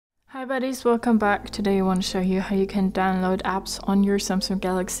Hi buddies, welcome back. Today I want to show you how you can download apps on your Samsung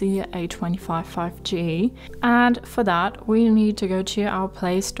Galaxy A25 5G. And for that we need to go to our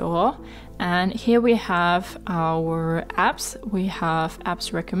Play Store, and here we have our apps. We have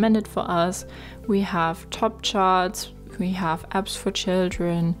apps recommended for us, we have top charts, we have apps for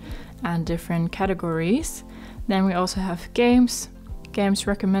children and different categories. Then we also have games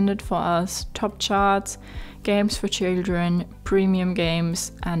recommended for us, top charts, games for children, premium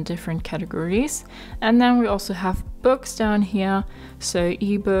games and different categories. And then we also have books down here, so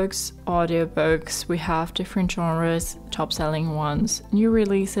ebooks, audiobooks. We have different genres, top selling ones, new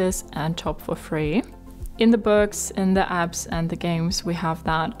releases and top for free. In the books, in the apps and the games, we have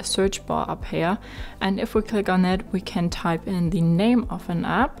that search bar up here, and if we click on it we can type in the name of an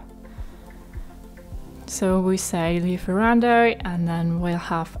app. So we say Lieferando and then we'll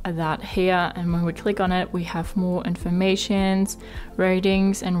have that here, and when we click on it we have more informations,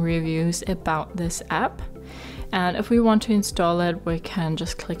 ratings and reviews about this app. And if we want to install it we can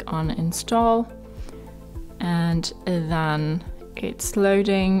just click on install, and then it's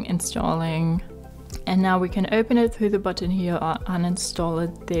loading, installing, and now we can open it through the button here or uninstall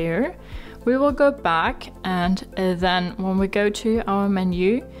it there. We will go back, and then when we go to our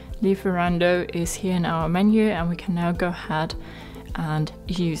menu, Lieferando is here in our menu and we can now go ahead and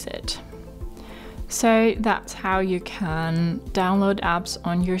use it. So that's how you can download apps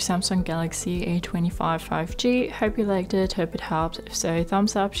on your Samsung Galaxy A25 5G. Hope you liked it, hope it helped. If so,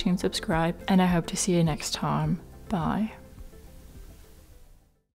 thumbs up, share and subscribe, and I hope to see you next time. Bye.